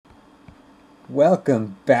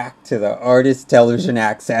Welcome back to the Artist Television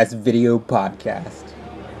Access Video Podcast,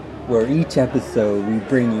 where each episode we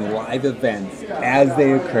bring you live events as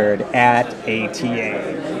they occurred at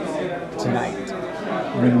ATA. Tonight,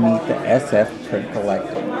 we meet the SF Print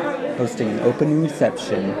Collective, hosting an opening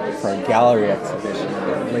reception for a gallery exhibition of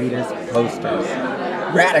their latest posters,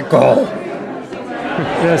 Radical!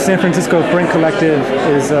 The San Francisco Print Collective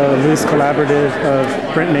is a loose collaborative of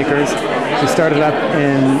printmakers. We started up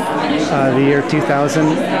in the year 2000.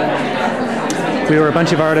 We were a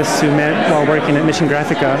bunch of artists who met while working at Mission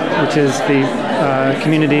Graphica, which is the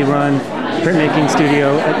community-run printmaking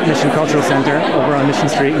studio at Mission Cultural Center over on Mission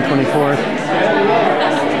Street and 24th.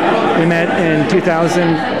 We met in 2000,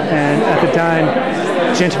 and at the time,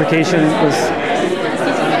 gentrification was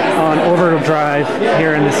on overdrive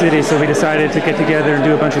here in the city, so we decided to get together and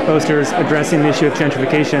do a bunch of posters addressing the issue of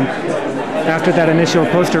gentrification. After that initial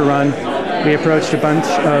poster run, we approached a bunch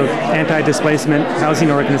of anti-displacement housing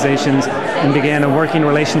organizations and began a working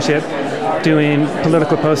relationship doing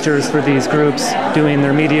political posters for these groups, doing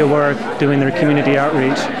their media work, doing their community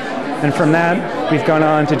outreach. And from that, we've gone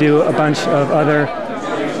on to do a bunch of other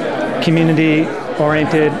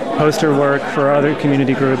community-oriented poster work for other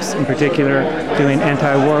community groups, in particular doing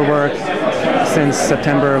anti-war work since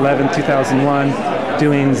September 11, 2001,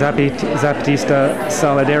 doing Zapatista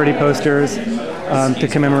solidarity posters to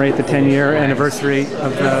commemorate the 10-year anniversary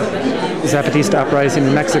of the Zapatista uprising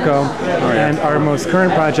in Mexico. And our most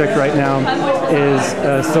current project right now is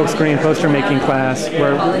a silkscreen poster making class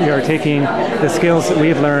where we are taking the skills that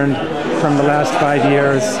we've learned from the last 5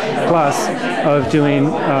 years plus of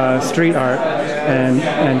doing street art and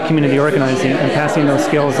community organizing and passing those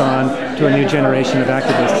skills on to a new generation of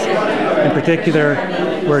activists. In particular,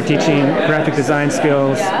 we're teaching graphic design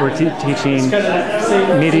skills, we're teaching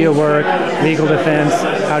media work, legal defense,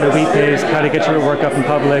 how to wheat paste, how to get your work up in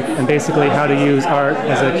public, and basically how to use art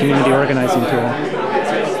as a community organizing tool.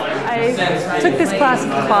 I took this class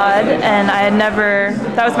with Claude, and that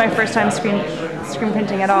was my first time screen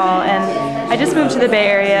printing at all, and I just moved to the Bay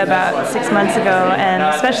Area about 6 months ago, and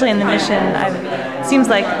especially in the Mission, it seems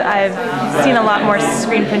like I've seen a lot more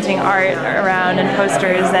screen printing art around and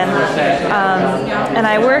posters, and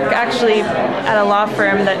I work actually at a law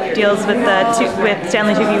firm that deals with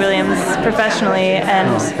Stanley Tucci Williams professionally,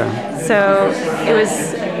 and so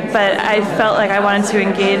but I felt like I wanted to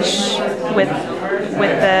engage with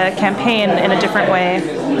the campaign in a different way,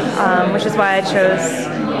 which is why I chose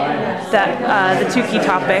the Tucci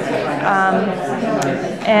topic.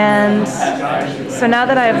 And so now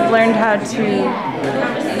that I've learned how to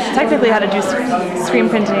do screen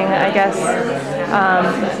printing, I guess,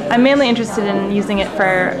 I'm mainly interested in using it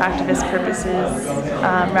for activist purposes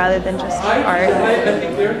rather than just art.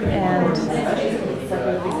 And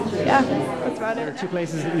yeah, that's about it. There are two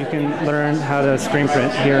places that you can learn how to screen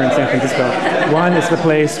print here in San Francisco. One is the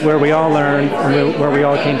place where we all learned and where we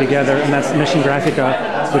all came together, and that's Mission Graphica,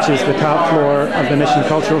 which is the top floor of the Mission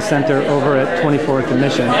Cultural Center over at 24th and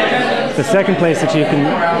Mission. The second place that you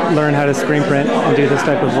can learn how to screen print and do this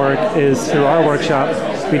type of work is through our workshop.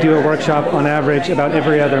 We do a workshop on average about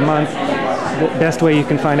every other month. The best way you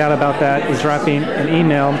can find out about that is dropping an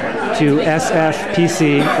email to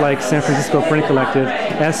SFPC, like San Francisco Print Collective,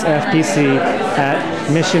 SFPC at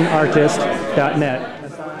missionartist.net.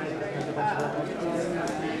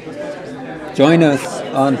 Join us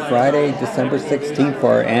on Friday, December 16th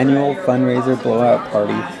for our annual fundraiser blowout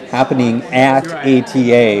party happening at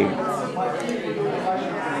ATA.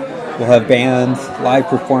 We'll have bands, live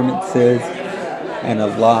performances, and a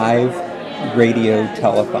live radio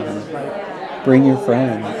telethon. Bring your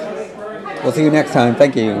friends. We'll see you next time.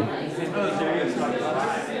 Thank you.